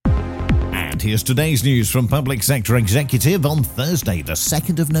And here's today's news from Public Sector Executive on Thursday, the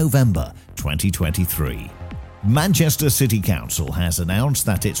 2nd of November, 2023. Manchester City Council has announced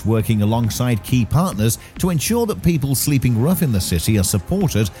that it's working alongside key partners to ensure that people sleeping rough in the city are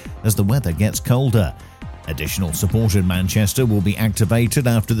supported as the weather gets colder. Additional support in Manchester will be activated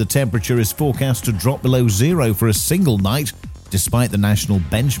after the temperature is forecast to drop below zero for a single night, despite the national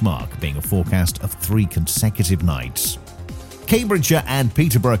benchmark being a forecast of 3 consecutive nights. Cambridgeshire and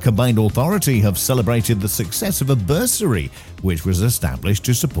Peterborough Combined Authority have celebrated the success of a bursary which was established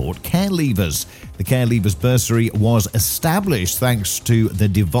to support care leavers. The Care Leavers Bursary was established thanks to the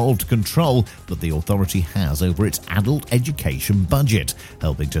devolved control that the authority has over its adult education budget,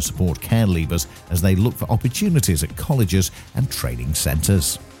 helping to support care leavers as they look for opportunities at colleges and training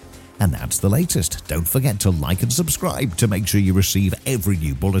centres. And that's the latest. Don't forget to like and subscribe to make sure you receive every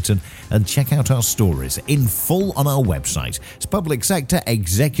new bulletin, and check out our stories in full on our website. It's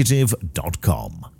publicsectorexecutive.com.